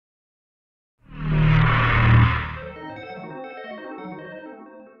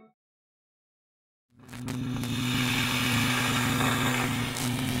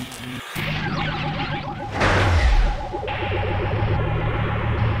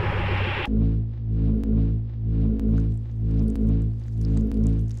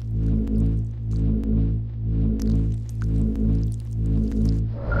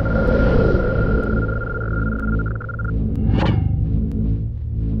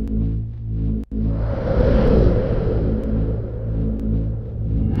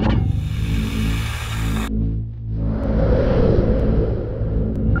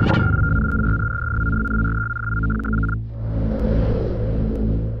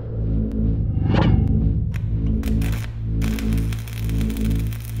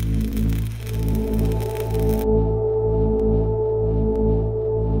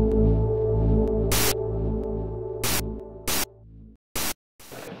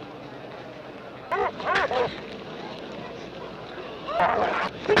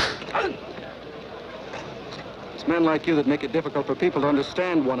It's men like you that make it difficult for people to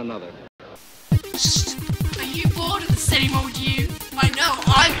understand one another. Are you bored of the same old you? I know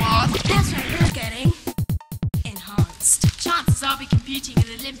I was. That's what you're getting. Enhanced. Chances I'll be competing in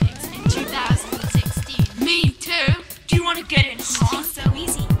the Olympics in 2016. Me too. Do you want to get enhanced? So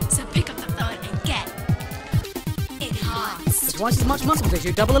easy. So pick up the phone and get enhanced. For twice as much muscle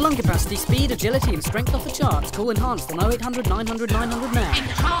tissue, double the lung capacity, speed, agility, and strength off the charts. Call Enhanced on 0800 900 900 now.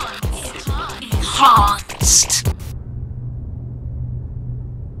 Enhanced.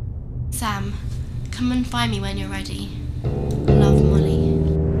 Sam, come and find me when you're ready. Love, Molly.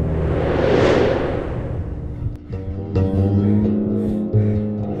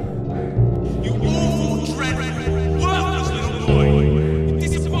 You awful, dreadful, worthless little boy! You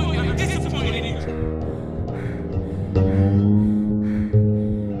disappoint me, I'm disappointed in you!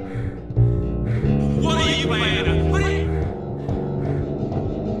 What are you playing at? What are you?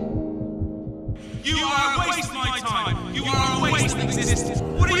 You are a waste of my time! You are a waste of existence!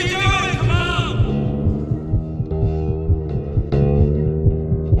 What are you doing? Come on!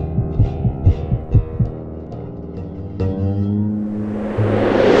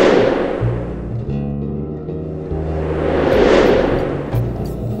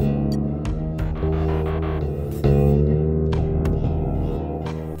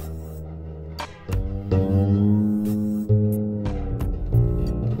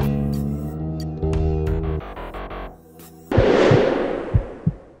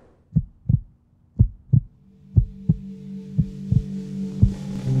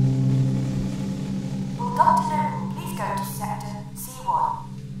 Please go to sector C1.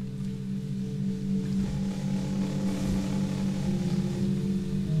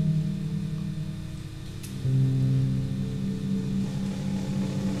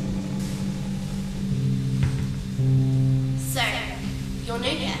 So, you're new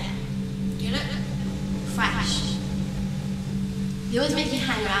here. You look fresh. You always make me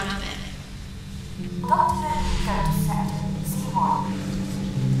hang around a bit. Doctor, go to sector C1.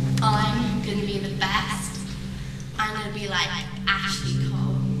 I'm gonna be the best. I'm gonna be like Ashley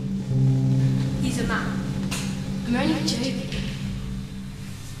Cole. He's a man. I'm only joking.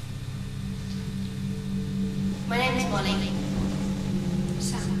 My name's Molly.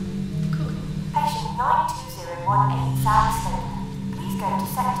 Sam. Cool. Patient 92018 South Slope. Please go to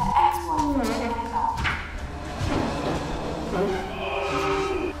sector X1 for clinical club.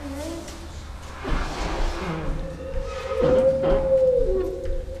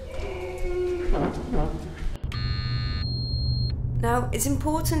 Now, it's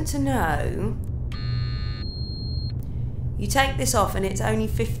important to know you take this off and it's only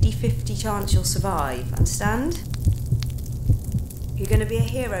 50-50 chance you'll survive, understand? You're going to be a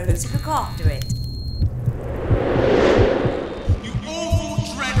hero, so look after it. You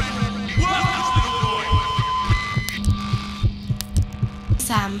awful, dreadful, worthless little boy!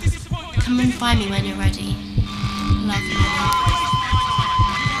 Sam, come and find me when you're ready. Love you.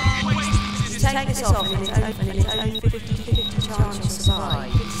 Take this off and it's only 50-50 chance you'll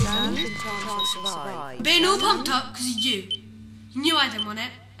survive. Understand? Chance you'll survive. Being all pumped up because of you. You knew I didn't want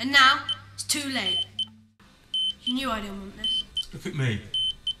it, and now it's too late. You knew I didn't want this. Look at me,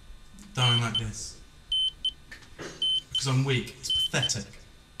 dying like this. Because I'm weak, it's pathetic.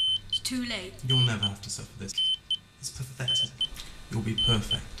 It's too late. You'll never have to suffer this. It's pathetic. You'll be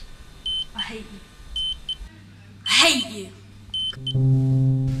perfect. I hate you. I hate you.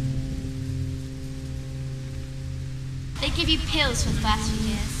 They give you pills for the first few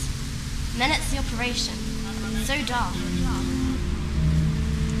years. And then it's the operation. So dark.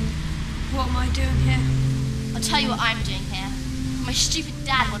 What am I doing here? I'll tell you what I'm doing here. My stupid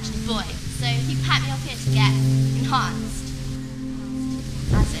dad wanted a boy, so he packed me up here to get enhanced.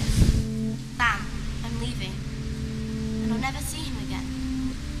 As if. Bam, I'm leaving. And I'll never see him again.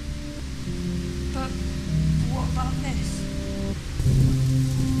 But what about this?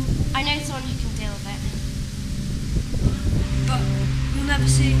 I know someone who can deal with it. But you'll never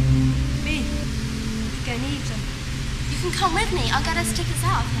see me again either. You can come with me. I'll get us tickets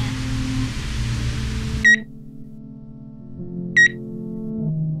out of here.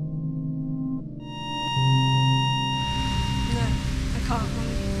 No, I can't, Molly.